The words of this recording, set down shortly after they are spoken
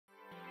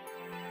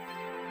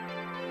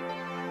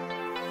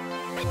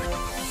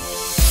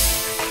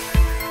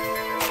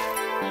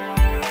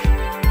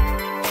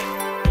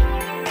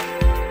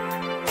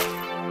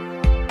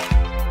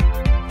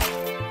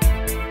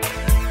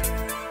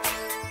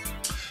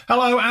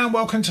Hello and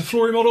welcome to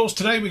Flooring Models.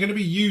 Today we're going to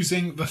be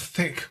using the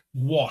thick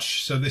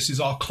wash. So this is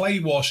our clay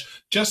wash,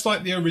 just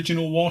like the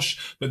original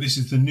wash, but this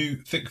is the new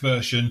thick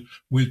version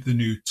with the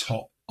new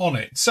top on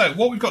it. So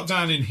what we've got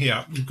down in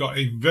here, we've got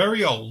a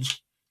very old,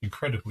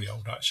 incredibly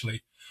old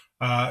actually,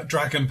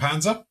 Dragon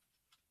Panzer,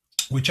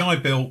 which I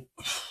built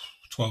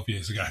 12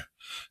 years ago.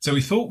 So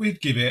we thought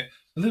we'd give it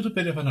a little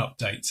bit of an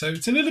update. So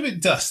it's a little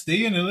bit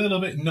dusty and a little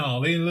bit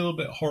gnarly and a little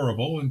bit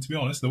horrible. And to be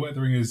honest, the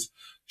weathering is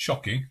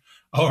shocking.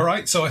 All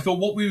right, so I thought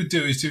what we would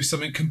do is do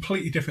something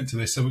completely different to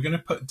this. So we're going to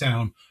put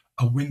down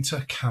a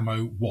winter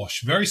camo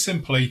wash, very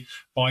simply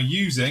by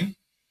using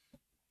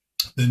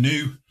the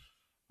new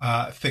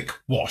thick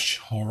wash.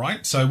 All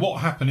right, so what will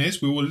happen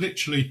is we will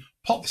literally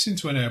pop this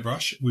into an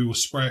airbrush. We will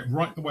spray it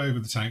right the way over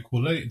the tank.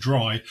 We'll let it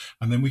dry,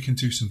 and then we can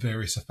do some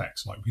various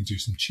effects, like we can do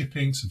some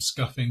chipping, some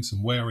scuffing,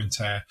 some wear and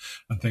tear,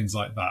 and things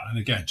like that. And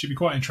again, it should be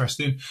quite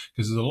interesting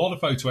because there's a lot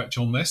of photo etch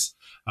on this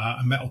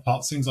and metal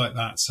parts, things like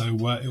that. So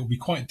it will be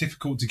quite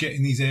difficult to get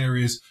in these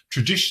areas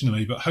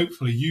traditionally, but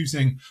hopefully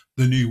using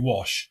the new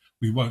wash,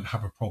 we won't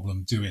have a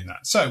problem doing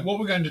that. So what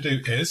we're going to do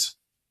is,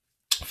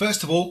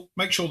 first of all,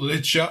 make sure the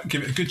lid's shut,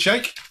 give it a good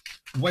shake.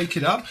 Wake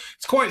it up.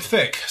 It's quite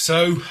thick,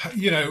 so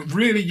you know,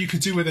 really you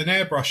could do with an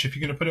airbrush, if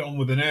you're going to put it on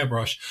with an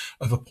airbrush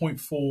of a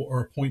 0.4 or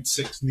a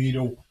 0.6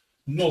 needle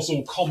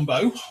nozzle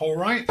combo. All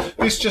right,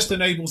 this just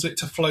enables it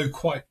to flow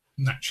quite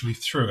naturally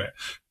through it.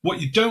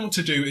 What you don't want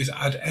to do is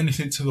add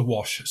anything to the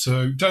wash,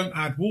 so don't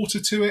add water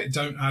to it,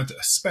 don't add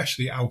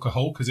especially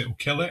alcohol because it will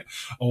kill it,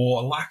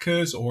 or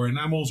lacquers or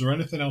enamels or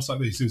anything else like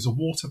this. It's a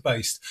water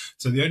based,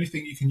 so the only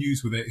thing you can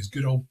use with it is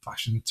good old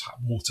fashioned tap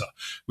water,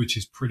 which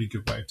is a pretty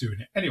good way of doing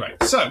it. Anyway,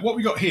 so what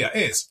we got here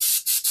is,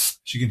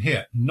 as you can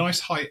hear, nice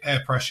high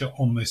air pressure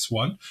on this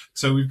one.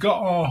 So we've got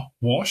our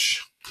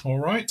wash. All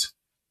right,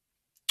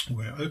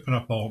 we'll open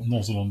up our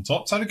nozzle on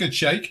top. It's had a good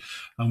shake,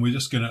 and we're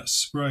just going to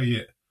spray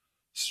it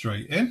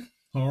straight in.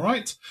 All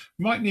right,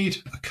 we might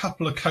need a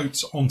couple of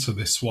coats onto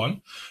this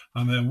one,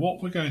 and then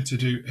what we're going to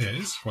do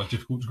is, quite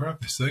difficult to grab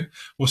this thing,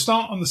 we'll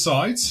start on the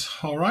sides.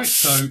 All right,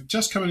 so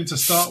just coming in to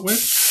start with,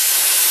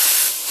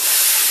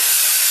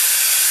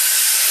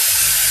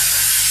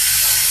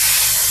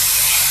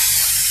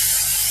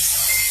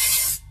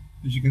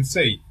 as you can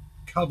see,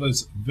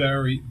 covers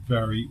very,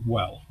 very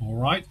well. All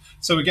right,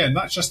 so again,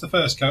 that's just the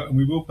first coat, and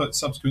we will put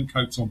subsequent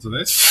coats onto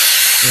this.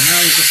 So now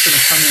we're just going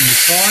to come in the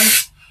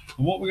side.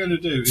 And what we're going to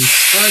do is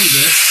spray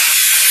this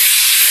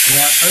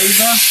right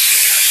over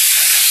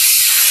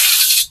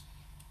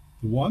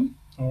the one,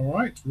 all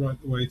right the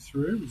way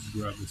through. We can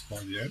grab this by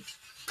the edge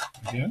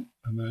again,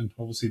 and then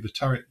obviously the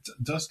turret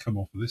does come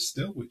off of this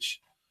still, which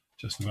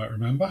just about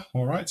remember.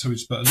 All right, so we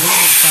just put a little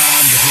bit down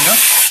under here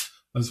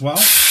as well.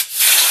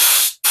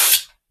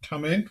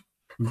 Come in.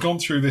 We've gone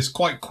through this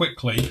quite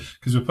quickly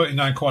because we're putting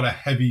down quite a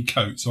heavy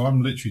coat, so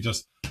I'm literally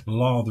just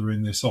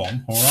lathering this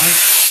on. All right,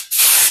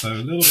 so a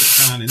little bit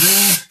down in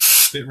there,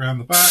 a bit around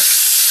the back,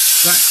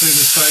 exactly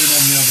the same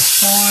on the other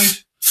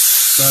side.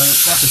 So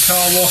like a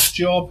car wash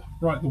job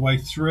right the way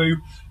through,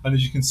 and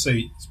as you can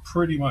see, it's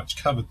pretty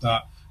much covered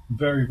that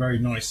very, very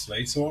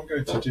nicely. So what I'm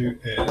going to do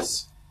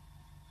is,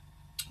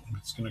 I'm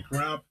just going to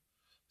grab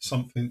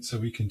something so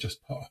we can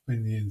just put up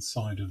in the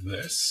inside of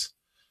this,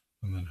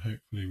 and then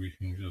hopefully we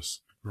can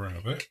just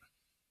grab it.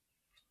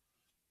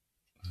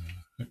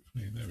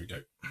 Hopefully, there we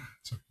go.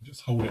 So we can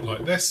just hold it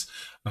like this,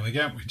 and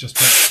again, we just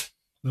put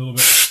a little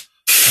bit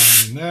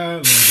down in there, a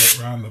little bit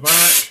around the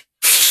back.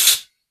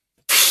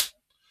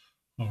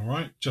 All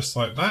right, just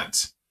like that.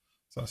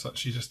 So that's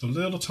actually just a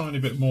little tiny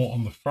bit more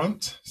on the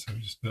front. So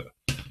we just put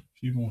a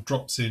few more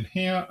drops in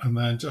here, and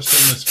then just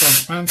on this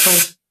front mantle,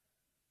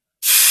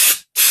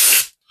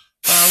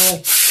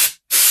 barrel,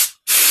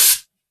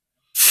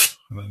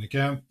 and then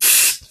again,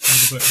 a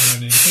little bit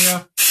around in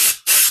here.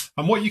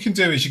 And what you can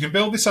do is you can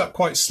build this up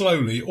quite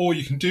slowly, or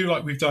you can do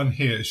like we've done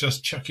here, is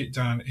just chuck it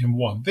down in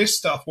one. This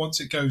stuff, once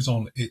it goes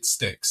on, it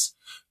sticks.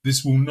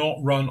 This will not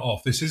run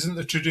off. This isn't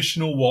the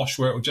traditional wash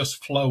where it will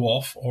just flow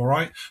off, all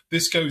right?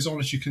 This goes on,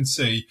 as you can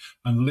see,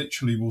 and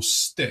literally will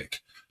stick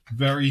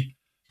very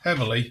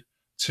heavily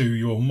to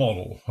your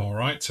model, all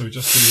right? So we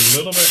just do a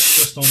little bit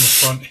just on the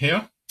front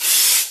here.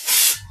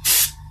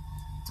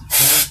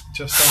 Okay,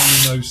 just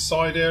down in those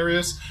side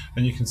areas,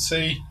 and you can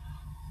see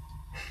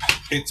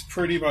it's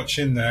pretty much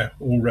in there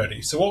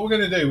already. So what we're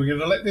going to do, we're going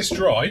to let this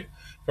dry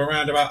for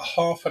around about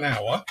half an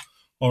hour.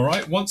 All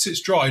right, once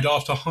it's dried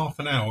after half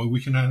an hour,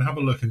 we can then have a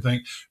look and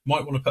think,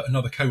 might want to put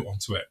another coat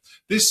onto it.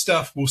 This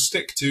stuff will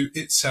stick to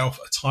itself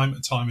time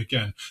and time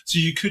again. So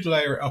you could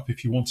layer it up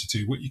if you wanted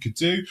to. What you could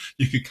do,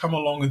 you could come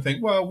along and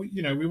think, well,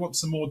 you know, we want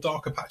some more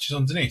darker patches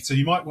underneath. So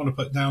you might want to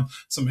put down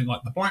something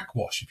like the black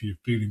wash if you're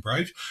feeling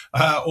brave,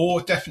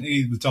 or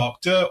definitely the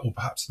dark dirt, or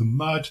perhaps the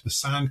mud, the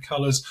sand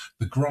colors,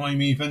 the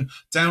grime even,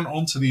 down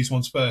onto these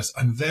ones first,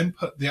 and then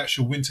put the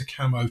actual winter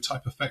camo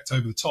type effect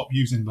over the top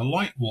using the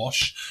light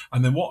wash.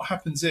 And then what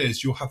happens happens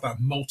is you'll have that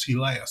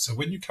multi-layer. So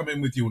when you come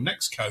in with your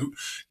next coat,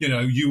 you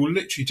know, you will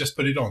literally just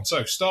put it on.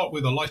 So start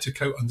with a lighter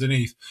coat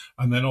underneath,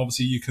 and then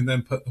obviously you can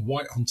then put the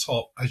white on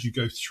top. As you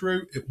go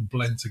through, it will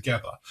blend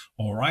together,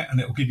 all right, and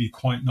it will give you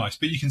quite nice.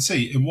 But you can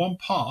see in one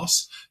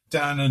pass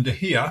down under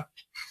here,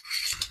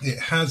 it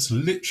has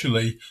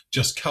literally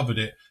just covered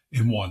it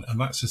in one, and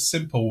that's as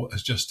simple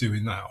as just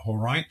doing that. All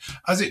right,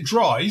 as it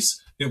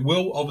dries, it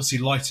will obviously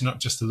lighten up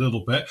just a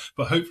little bit,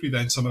 but hopefully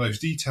then some of those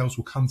details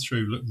will come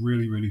through, look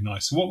really, really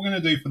nice. So what we're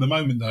going to do for the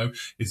moment though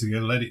is we're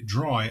going to let it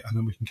dry, and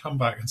then we can come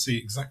back and see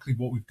exactly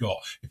what we've got,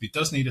 if it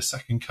does need a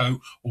second coat,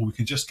 or we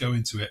can just go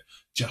into it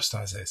just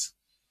as is.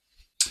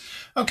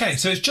 Okay,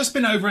 so it's just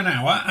been over an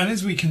hour, and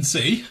as we can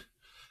see,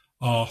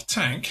 our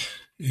tank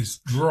is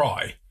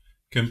dry.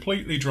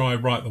 Completely dry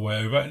right the way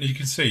over, and you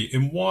can see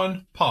in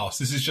one pass,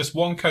 this is just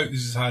one coat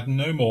this has had,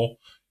 no more.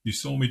 You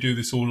saw me do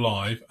this all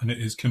live, and it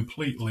is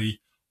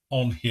completely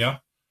on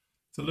here.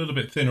 It's a little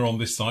bit thinner on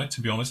this side,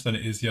 to be honest, than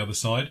it is the other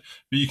side,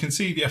 but you can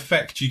see the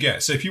effect you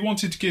get. So if you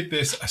wanted to give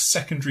this a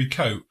secondary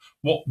coat,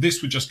 what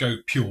this would just go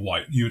pure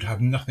white. You would have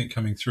nothing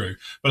coming through.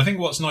 But I think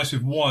what's nice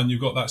with one, you've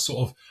got that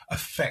sort of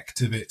effect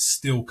of it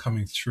still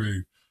coming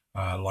through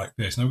like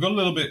this. Now we've got a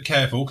little bit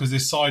careful because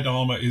this side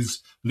armour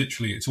is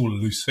literally, it's all a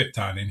loose fit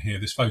down in here,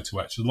 this photo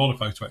etch. There's a lot of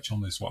photo etch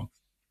on this one.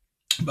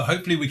 But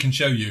hopefully we can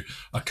show you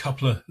a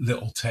couple of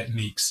little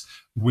techniques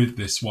with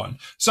this one.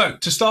 So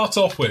to start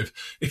off with,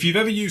 if you've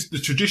ever used the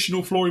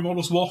traditional Flory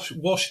Models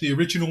wash, the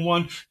original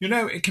one, you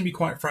know it can be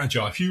quite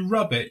fragile. If you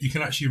rub it, you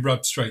can actually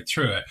rub straight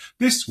through it.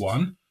 This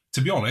one, to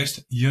be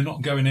honest, you're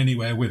not going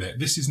anywhere with it.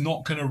 This is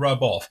not going to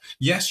rub off.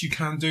 Yes, you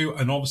can do,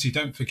 and obviously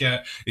don't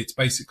forget, it's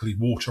basically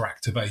water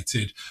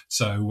activated.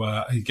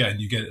 So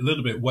again, you get it a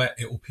little bit wet,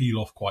 it will peel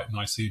off quite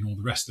nicely and all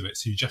the rest of it.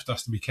 So you just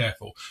have to be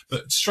careful.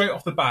 But straight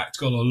off the bat, it's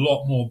got a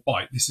lot more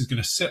bite. This is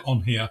going to sit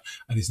on here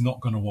and is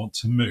not going to want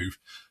to move.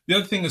 The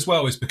other thing as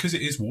well is because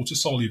it is water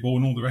soluble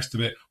and all the rest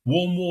of it,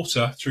 warm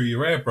water through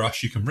your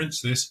airbrush, you can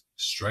rinse this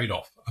straight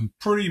off, and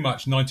pretty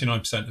much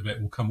 99% of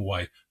it will come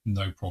away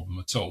no problem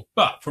at all.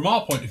 But from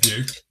our point of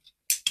view,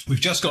 we've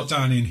just got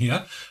down in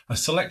here a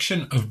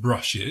selection of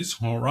brushes,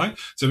 all right?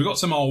 So we've got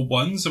some old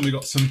ones and we've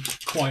got some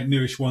quite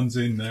newish ones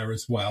in there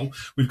as well.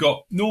 We've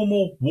got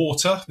normal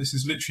water. This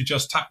is literally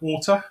just tap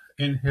water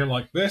in here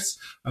like this.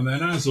 And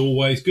then as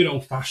always, good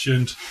old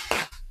fashioned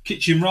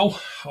kitchen roll,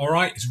 all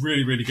right? It's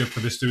really, really good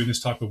for this, doing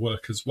this type of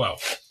work as well.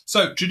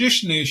 So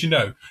traditionally, as you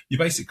know, you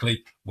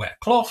basically wet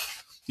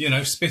cloth, you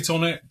know, spit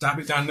on it, dab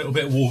it down a little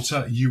bit of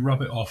water, you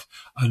rub it off,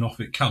 and off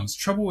it comes.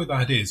 Trouble with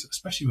that is,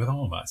 especially with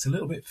armour, it's a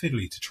little bit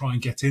fiddly to try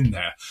and get in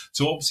there.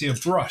 So obviously a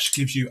brush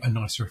gives you a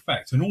nicer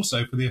effect. And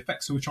also for the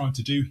effects that we're trying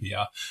to do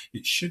here,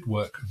 it should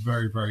work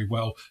very, very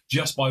well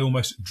just by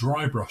almost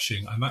dry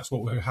brushing. And that's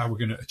what how we're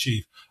going to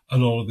achieve a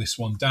lot of this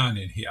one down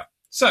in here.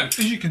 So as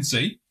you can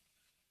see,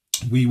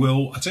 we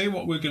will, I'll tell you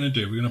what we're going to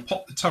do. We're going to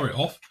pop the turret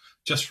off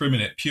just for a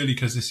minute, purely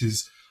because this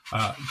is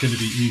going to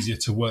be easier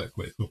to work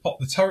with. We'll pop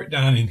the turret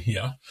down in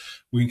here.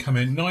 We can come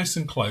in nice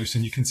and close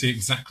and you can see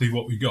exactly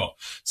what we got.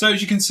 So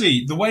as you can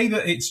see, the way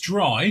that it's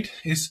dried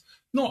is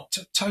not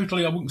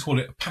totally, I wouldn't call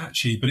it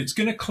patchy, but it's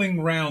going to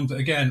cling round,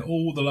 again,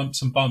 all the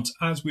lumps and bumps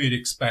as we'd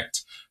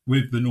expect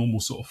with the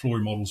normal sort of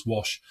Flory Models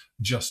wash,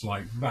 just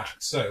like that.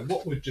 So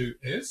what we'll do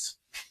is,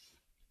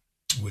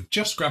 we'll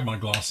just grab my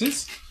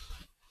glasses.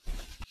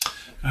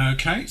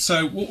 Okay,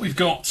 so what we've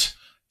got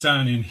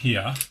down in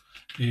here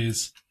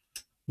is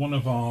one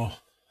of our,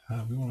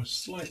 we want a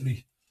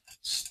slightly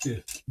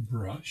stiff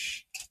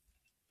brush.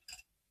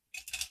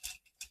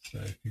 So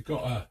if you've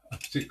got a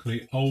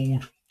particularly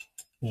old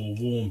or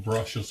warm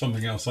brush or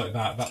something else like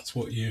that, that's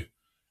what you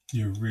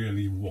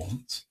really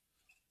want.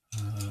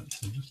 So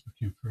I'm just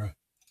looking for a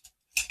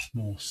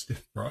more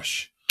stiff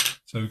brush.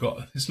 So we've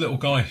got this little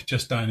guy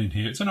just down in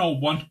here. It's an old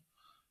one.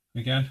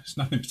 Again, it's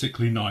nothing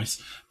particularly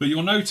nice. But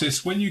you'll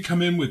notice when you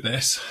come in with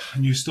this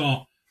and you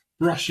start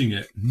brushing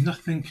it,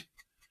 nothing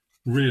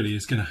really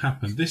is going to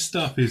happen. This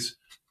stuff is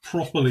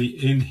properly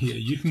in here.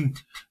 You can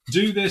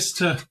do this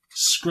to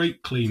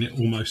scrape clean it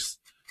almost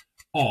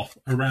off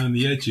around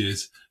the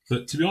edges,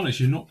 but to be honest,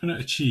 you're not going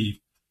to achieve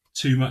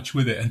too much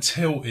with it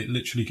until it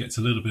literally gets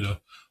a little bit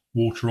of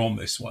water on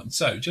this one.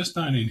 So just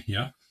down in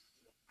here,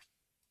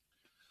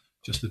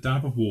 just a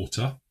dab of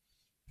water.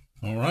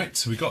 All right,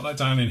 so we got that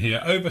down in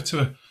here, over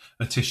to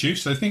a tissue.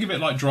 So think of it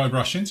like dry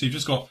brushing. So you've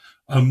just got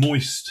a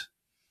moist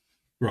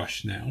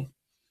brush now.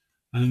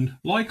 And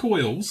like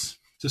oils,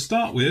 to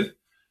start with,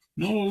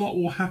 not a lot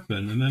will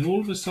happen. And then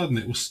all of a sudden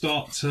it will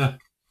start to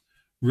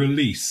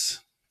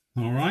release.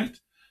 All right.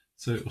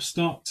 So it will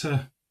start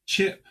to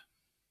chip.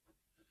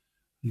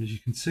 And as you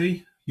can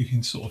see, you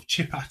can sort of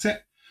chip at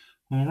it.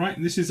 All right.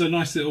 And this is a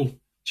nice little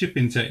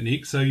chipping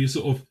technique. So you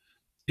sort of,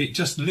 it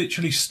just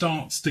literally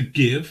starts to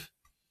give.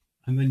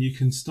 And then you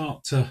can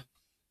start to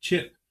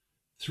chip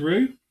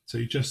through. So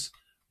you just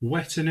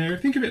wet an area.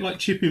 Think of it like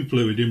chipping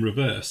fluid in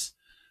reverse.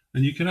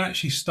 And you can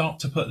actually start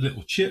to put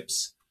little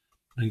chips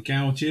and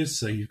gouges.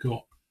 So you've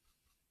got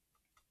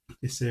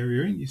this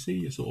area in, you see,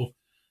 you're sort of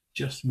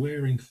just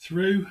wearing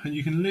through, and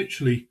you can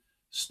literally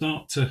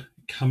start to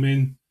come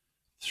in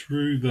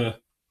through the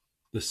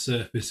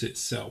surface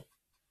itself.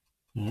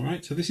 All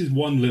right, so this is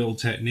one little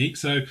technique.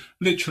 So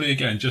literally,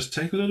 again, just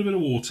take a little bit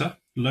of water,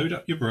 load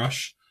up your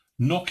brush,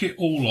 knock it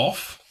all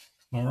off.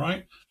 All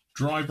right,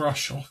 dry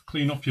brush off,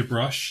 clean off your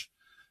brush.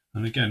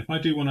 And again, if I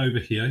do one over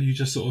here, you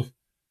just sort of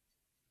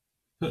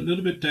put a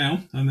little bit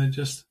down and then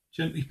just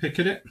gently pick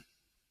at it.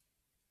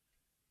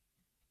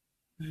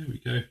 There we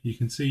go. You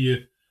can see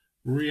you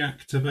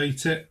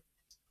reactivate it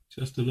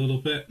just a little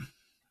bit.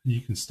 And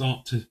you can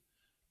start to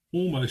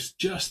almost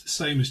just the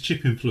same as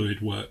chipping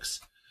fluid works.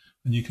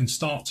 And you can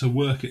start to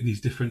work at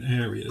these different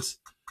areas.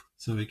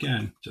 So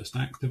again, just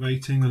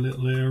activating a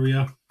little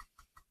area.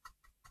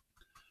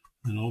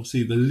 And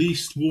obviously the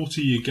least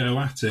water you go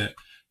at it,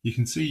 you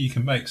can see you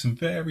can make some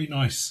very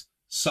nice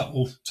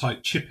subtle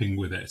type chipping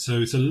with it. So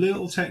it's a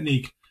little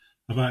technique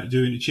about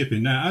doing the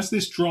chipping. Now as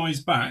this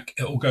dries back,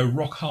 it will go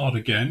rock hard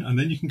again, and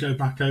then you can go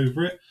back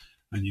over it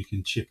and you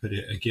can chip at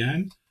it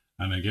again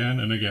and again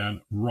and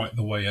again right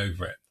the way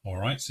over it. All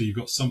right, so you've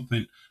got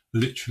something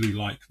literally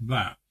like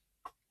that.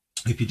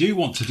 If you do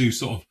want to do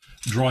sort of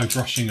dry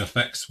brushing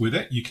effects with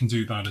it, you can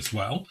do that as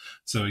well.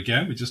 So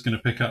again, we're just going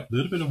to pick up a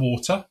little bit of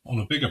water on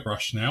a bigger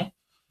brush now.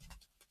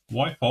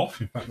 Wipe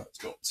off. In fact, that's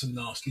got some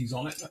nasties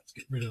on it. Let's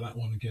get rid of that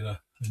one and get a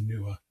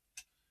newer,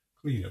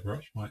 cleaner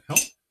brush. Might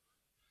help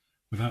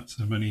without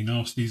so many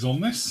nasties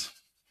on this.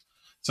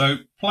 So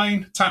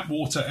plain tap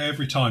water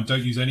every time.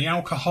 Don't use any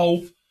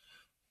alcohol,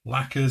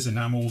 lacquers,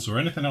 enamels, or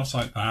anything else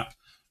like that.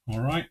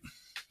 All right.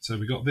 So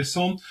we got this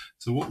on.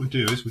 So what we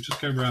do is we'll just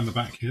go around the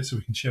back here so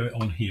we can show it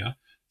on here.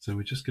 So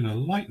we're just going to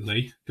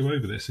lightly go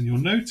over this, and you'll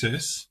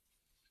notice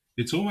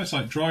it's almost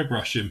like dry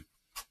brushing,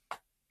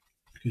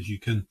 because you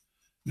can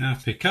now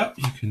pick up,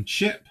 you can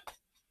chip,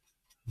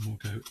 and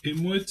we'll go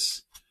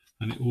inwards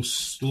and it will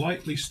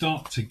slightly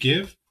start to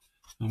give,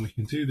 and we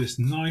can do this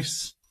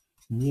nice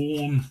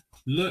worn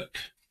look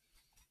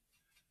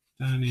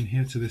down in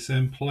here to this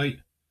end plate,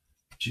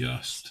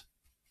 just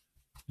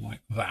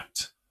like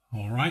that.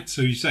 All right,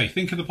 so you say,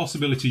 think of the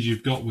possibilities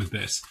you've got with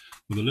this.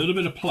 With a little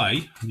bit of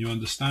play, and you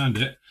understand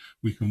it,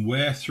 we can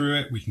wear through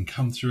it, we can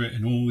come through it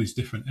in all these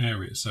different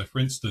areas. So for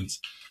instance,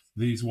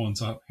 these ones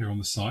up here on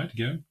the side,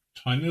 again,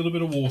 tiny little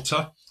bit of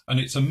water, and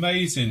it's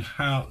amazing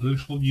how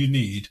little you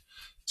need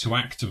to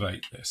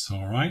activate this.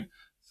 All right,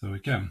 so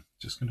again,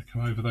 just going to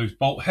come over those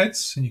bolt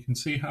heads, and you can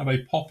see how they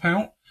pop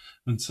out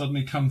and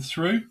suddenly come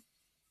through.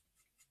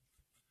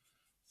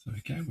 So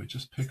again, we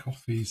just pick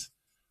off these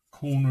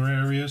corner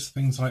areas,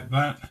 things like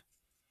that.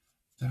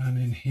 Down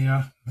in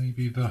here,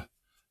 maybe the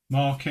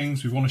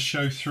markings we want to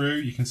show through.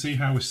 You can see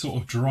how we're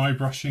sort of dry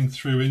brushing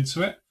through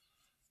into it.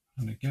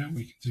 And again,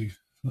 we can do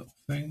little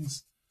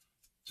things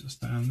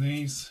just down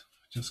these.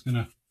 Just going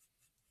to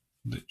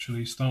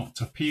literally start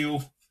to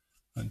peel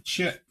and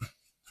chip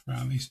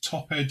around these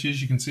top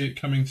edges. You can see it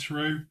coming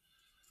through.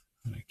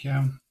 And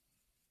again,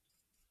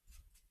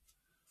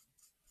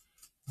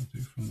 I'll do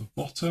from the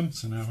bottom.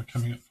 So now we're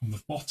coming up from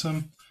the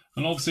bottom.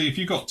 And obviously, if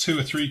you've got 2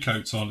 or 3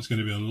 coats on, it's going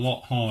to be a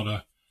lot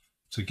harder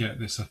to get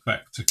this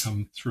effect to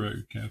come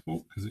through.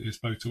 Careful, because it is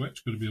photo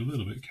etch. Got to be a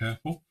little bit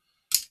careful.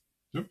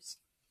 Oops.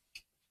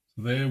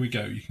 So there we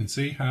go. You can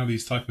see how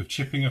these type of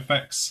chipping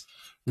effects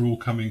are all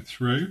coming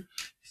through.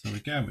 So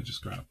again, we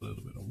just grab a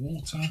little bit of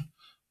water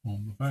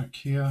on the back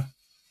here.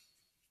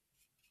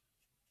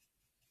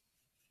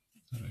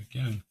 So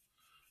again,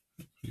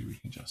 hopefully we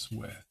can just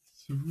wear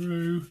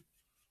through.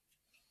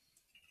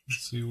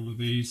 See all of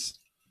these.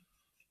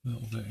 A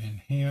little bit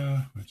in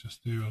here. We'll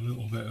just do a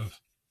little bit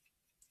of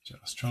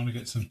just trying to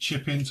get some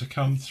chipping to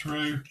come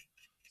through.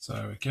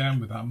 So again,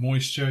 with that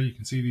moisture, you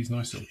can see these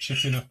nice little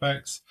chipping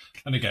effects.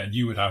 And again,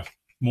 you would have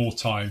more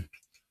time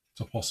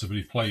to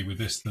possibly play with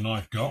this than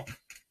I've got.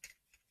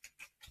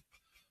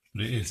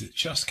 But it's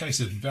just a case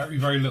of very,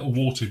 very little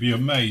water. You'd be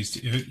amazed.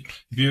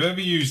 If you've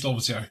ever used,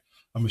 obviously,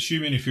 I'm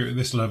assuming if you're at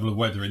this level of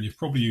weathering, you've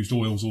probably used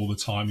oils all the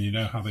time and you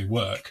know how they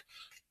work.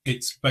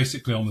 It's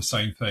basically on the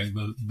same thing,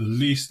 the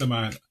least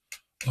amount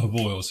of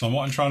oil. So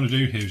what I'm trying to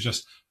do here is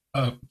just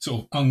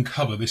sort of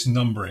uncover this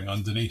numbering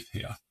underneath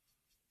here.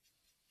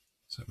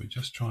 So we're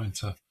just trying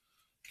to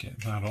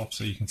get that off.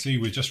 So you can see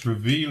we're just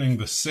revealing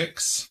the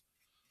 6.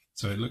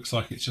 So it looks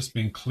like it's just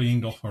been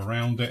cleaned off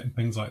around it and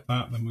things like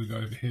that. Then we go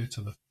over here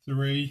to the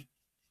 3.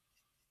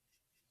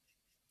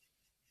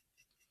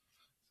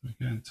 So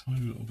again,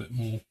 tiny little bit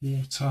more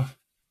water.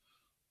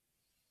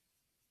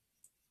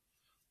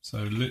 So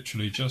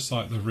literally just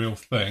like the real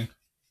thing,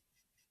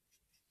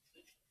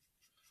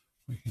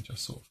 we can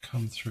just sort of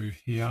come through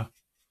here.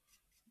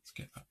 Let's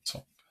get that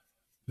top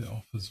bit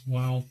off as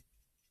well.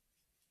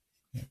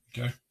 There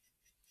we go.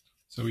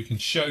 So we can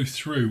show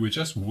through, we're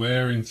just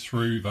wearing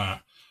through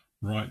that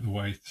right the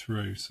way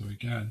through. So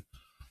again,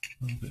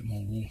 a little bit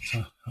more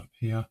water up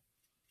here.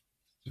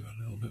 Do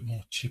a little bit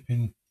more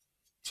chipping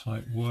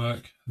type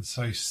work and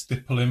say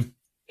stippling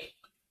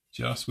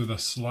just with a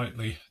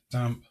slightly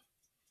damp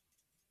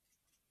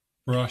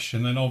brush.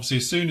 And then obviously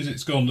as soon as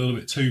it's gone a little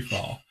bit too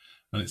far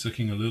and it's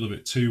looking a little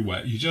bit too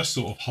wet, you just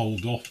sort of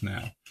hold off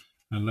now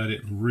and let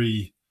it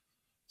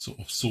sort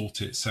of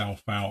sort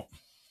itself out.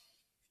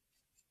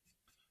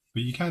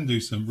 But you can do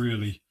some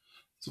really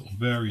sort of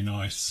very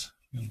nice.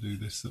 You'll do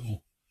this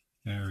little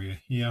area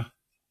here.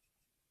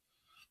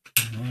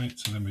 All right,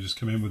 so then we just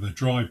come in with a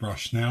dry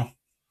brush now.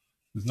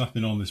 There's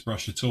nothing on this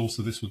brush at all,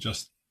 so this will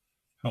just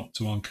help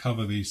to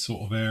uncover these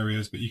sort of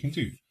areas, but you can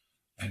do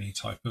any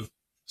type of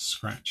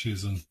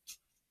scratches and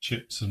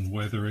chips and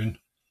weathering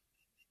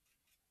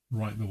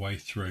right the way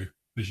through,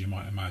 as you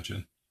might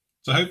imagine.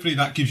 So hopefully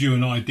that gives you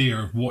an idea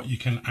of what you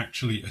can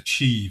actually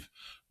achieve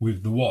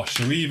with the wash.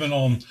 So even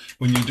on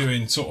when you're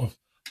doing sort of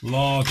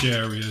large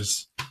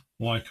areas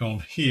like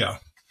on here,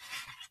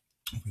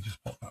 if we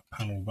just pop that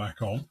panel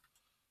back on,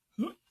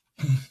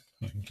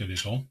 I can get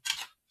it on.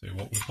 So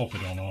what, we'll pop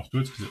it on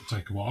afterwards because it'll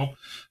take a while.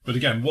 But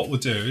again, what we'll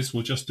do is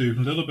we'll just do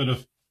a little bit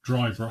of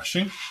dry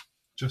brushing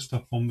just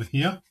up on the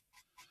here,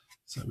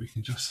 so we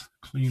can just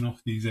clean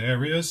off these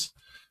areas.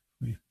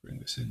 We bring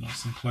this in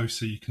nice and close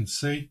so you can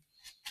see.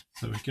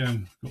 So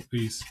again, we've got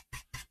these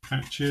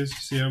patches. You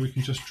see how we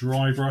can just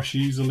dry brush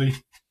easily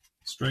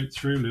straight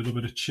through. A little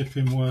bit of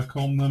chipping work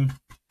on them,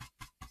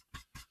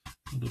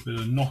 a little bit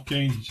of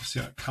knocking. You just see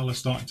that colour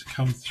starting to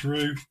come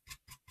through.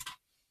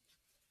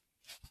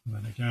 And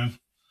then again,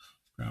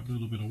 grab a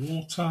little bit of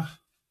water,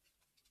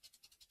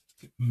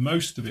 get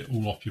most of it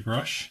all off your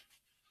brush.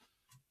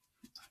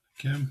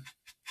 Again,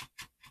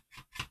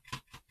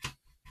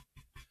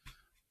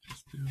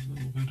 just do a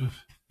little bit of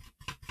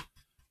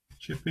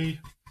chippy.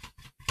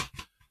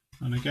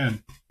 And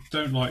again,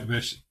 don't like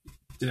this,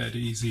 dead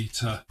easy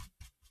to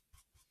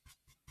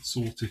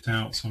sort it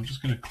out. So I'm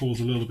just going to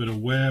cause a little bit of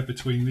wear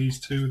between these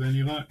two with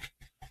any luck.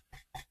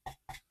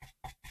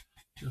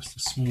 Just a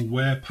small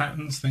wear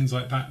patterns, things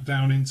like that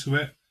down into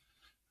it.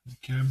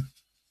 Again,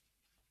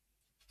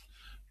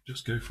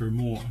 just go for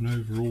an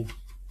overall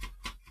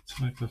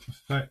type of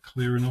effect,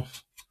 clearing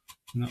off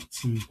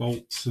nuts and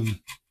bolts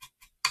and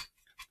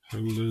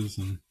cupolas,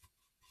 and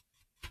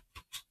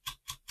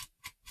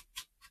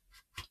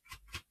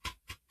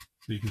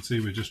so you can see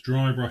we're just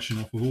dry brushing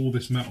off of all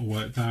this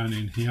metalwork down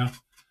in here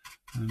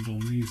and on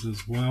these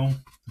as well.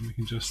 And we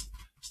can just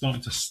start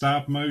into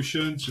stab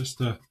motions just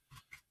to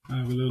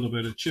have a little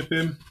bit of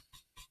chipping.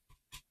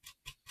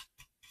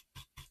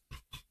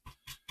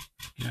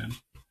 Again,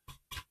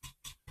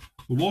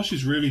 the wash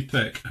is really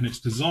thick and it's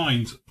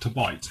designed to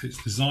bite.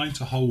 It's designed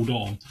to hold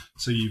on,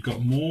 so you've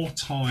got more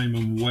time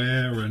and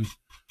wear and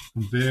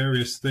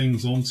various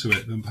things onto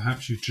it than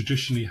perhaps you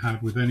traditionally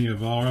had with any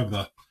of our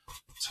other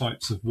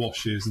types of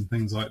washes and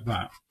things like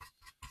that.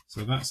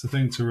 So that's the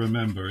thing to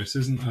remember. This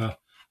isn't a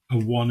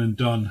one and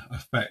done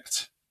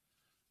effect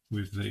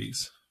with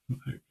these.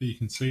 Hopefully you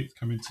can see it's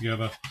coming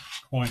together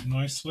quite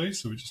nicely.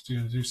 So we're just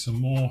going to do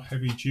some more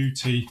heavy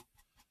duty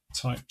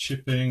type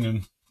chipping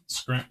and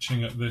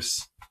scratching at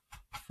this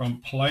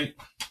front plate.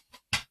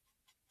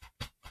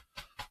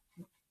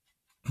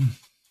 And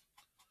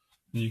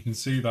you can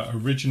see that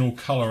original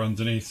colour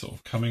underneath sort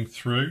of coming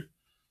through.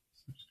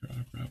 So just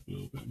grab a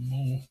little bit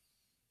more.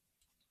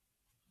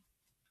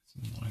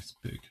 Some nice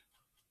big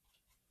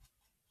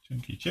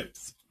chunky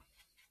chips.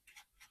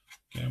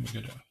 Again,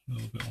 we're going to a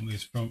little bit on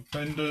these front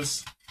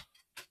fenders.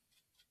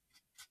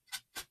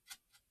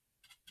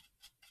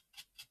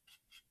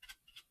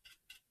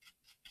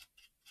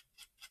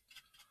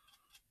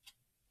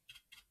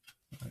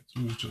 It's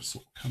all just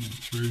sort of coming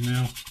through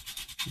now.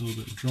 A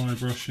little bit of dry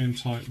brushing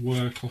type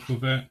work off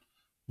of it.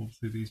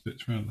 Obviously these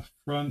bits around the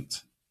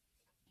front.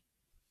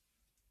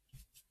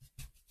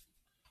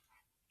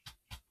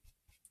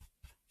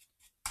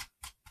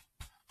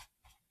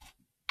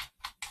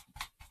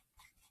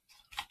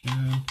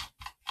 Again.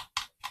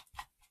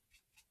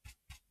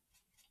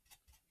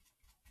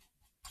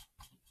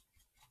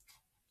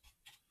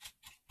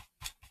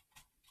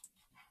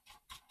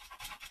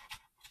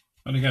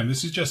 And again,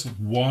 this is just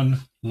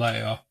one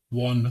layer,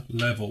 one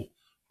level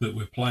that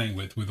we're playing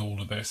with all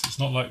of this. It's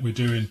not like we're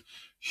doing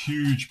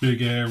huge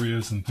big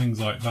areas and things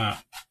like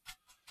that.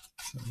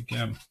 So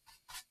again,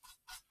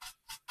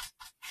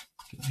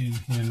 get in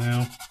here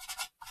now,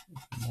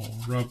 more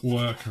rub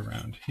work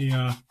around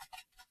here.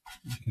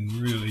 You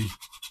can really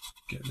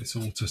get this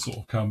all to sort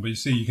of come,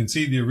 but you can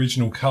see the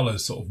original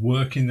colours sort of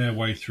working their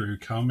way through,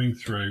 coming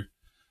through.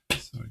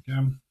 So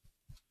again,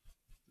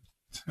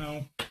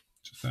 towel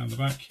just down the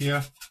back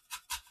here.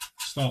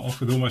 Start off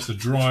with almost a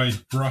dry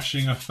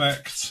brushing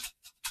effect.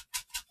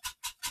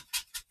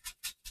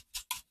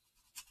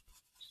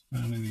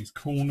 Down in these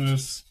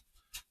corners,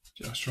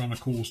 just trying to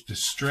cause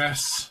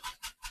distress.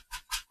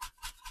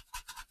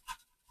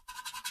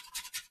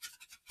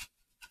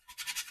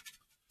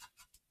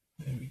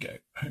 There we go.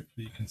 Hopefully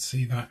you can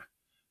see that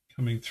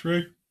coming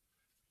through.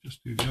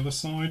 Just do the other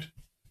side.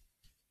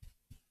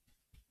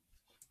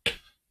 So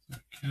you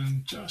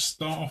can just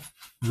start off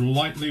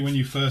lightly when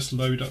you first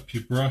load up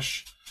your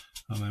brush.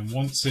 And then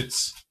once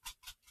it's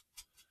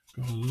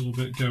got a little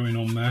bit going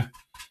on there,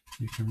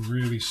 you can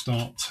really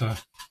start to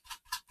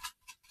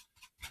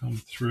come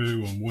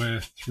through and wear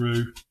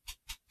through.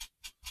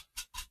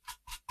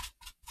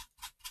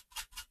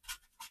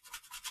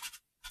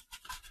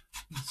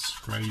 And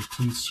scrape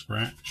and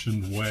scratch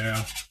and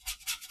wear.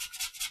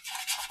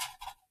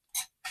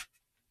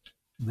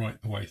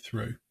 right the way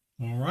through.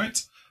 All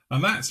right,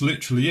 and that's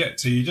literally it.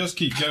 So you just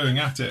keep going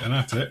at it and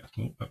at it.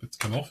 Oh, that bit's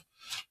come off,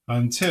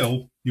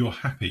 until you're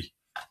happy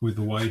with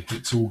the way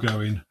it's all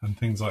going and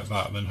things like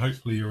that. And then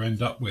hopefully you'll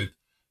end up with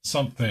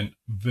something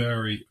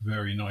very,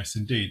 very nice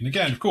indeed. And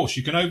again, of course,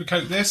 you can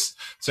overcoat this.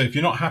 So if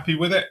you're not happy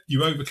with it,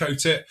 you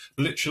overcoat it.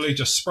 Literally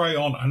just spray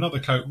on another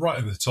coat right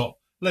over the top,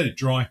 let it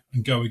dry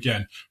and go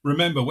again.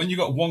 Remember, when you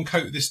got one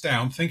coat of this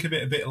down, think of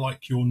it a bit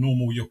like your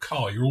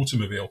car, your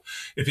automobile.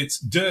 If it's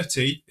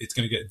dirty, it's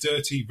going to get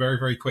dirty very,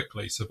 very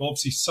quickly. So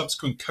obviously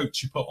subsequent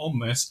coats you put on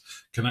this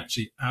can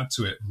actually add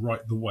to it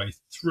right the way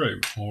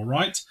through. All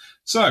right.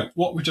 So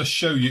what we just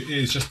show you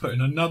is just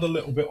putting another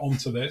little bit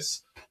onto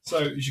this. So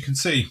as you can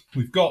see,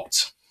 we've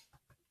got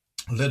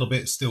a little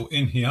bit still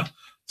in here.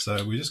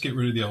 So we just get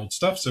rid of the old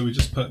stuff. So we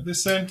just put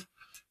this in.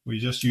 We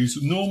just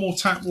use normal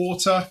tap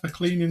water for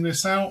cleaning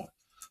this out.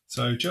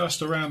 So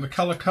just around the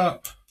colour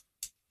cup,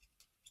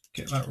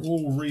 get that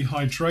all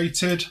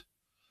rehydrated.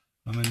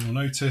 And then you'll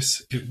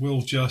notice it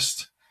will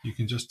just, you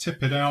can just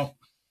tip it out.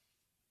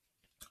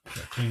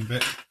 Get a clean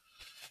bit.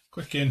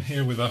 Quick in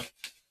here with a,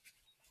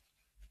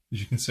 as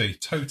you can see,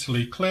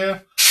 totally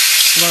clear.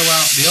 Blow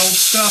out the old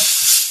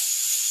stuff.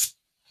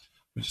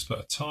 We just put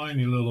a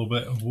tiny little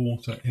bit of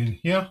water in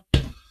here.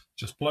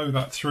 Just blow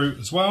that through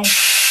as well.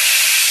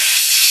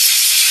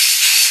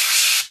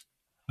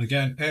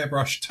 Again,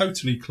 airbrush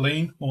totally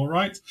clean. All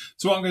right.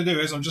 So what I'm going to do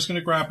is I'm just going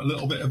to grab a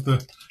little bit of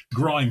the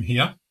grime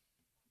here.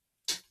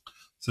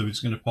 So we're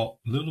just going to pop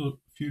a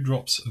few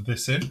drops of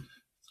this in.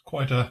 It's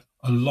quite a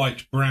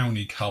light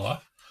browny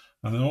colour.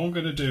 And then all I'm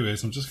going to do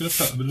is I'm just going to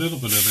put a little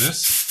bit of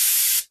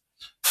this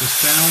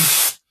just down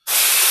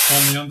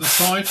on the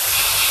underside.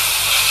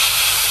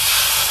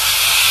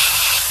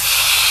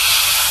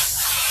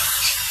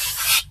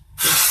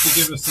 Just to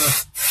give us a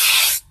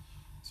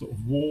sort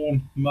of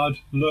warm mud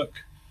look.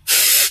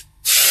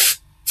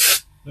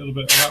 A little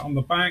bit of that on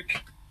the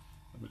back.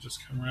 And we'll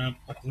just come around,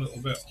 pop a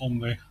little bit on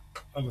the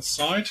other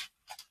side.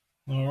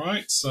 All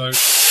right, so I'm going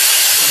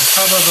to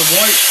cover the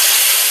white.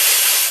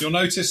 You'll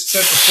notice,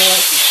 said before,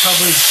 it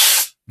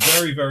covers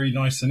very, very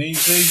nice and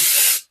easy.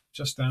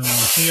 Just down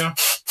on here.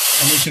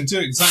 And we can do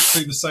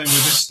exactly the same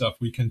with this stuff.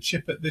 We can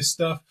chip at this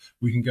stuff.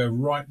 We can go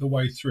right the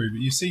way through.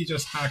 But you see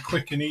just how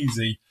quick and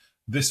easy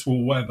this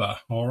will weather.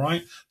 All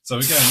right. So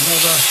again,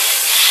 another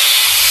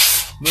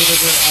little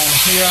bit on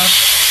here.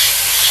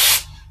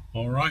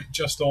 All right,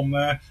 just on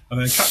there.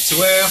 And then cut to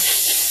air.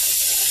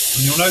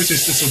 And you'll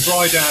notice this will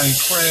dry down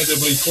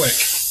incredibly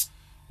quick.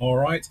 All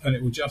right, and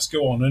it will just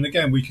go on. And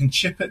again, we can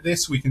chip at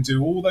this. We can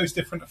do all those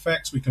different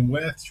effects. We can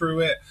wear through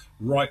it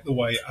right the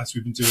way as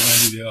we've been doing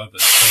any of the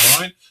others. All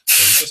right,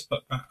 so we just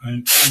put that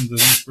in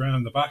underneath,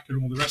 around the back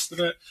and all the rest of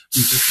it.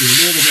 We just do a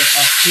little bit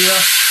up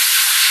here.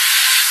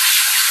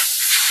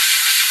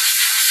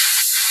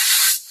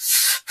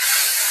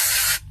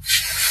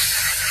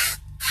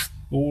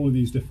 All of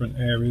these different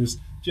areas,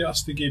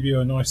 just to give you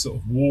a nice sort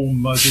of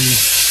warm, muddy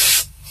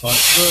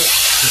type look.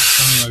 Put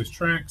some of those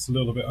tracks a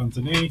little bit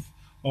underneath.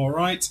 All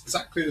right,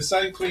 exactly the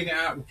same. Clean it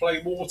out with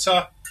plain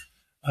water,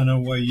 and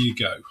away you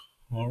go.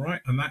 All right,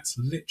 and that's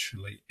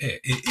literally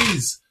it. It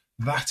is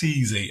that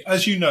easy.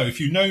 As you know, if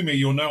you know me,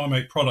 you'll know I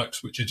make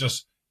products which are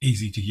just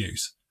easy to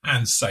use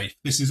and safe.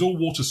 This is all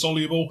water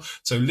soluble,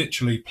 so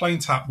literally plain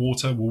tap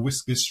water will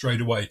whisk this straight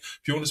away.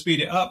 If you want to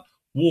speed it up,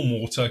 warm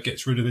water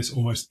gets rid of this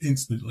almost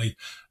instantly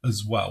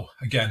as well.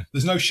 Again,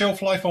 there's no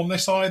shelf life on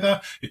this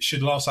either. It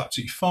should last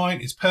absolutely fine.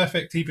 It's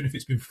perfect even if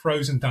it's been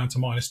frozen down to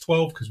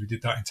 -12, because we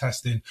did that in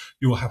testing.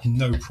 You will have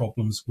no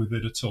problems with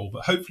it at all.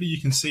 But hopefully you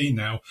can see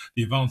now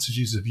the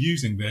advantages of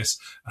using this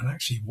and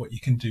actually what you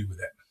can do with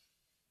it.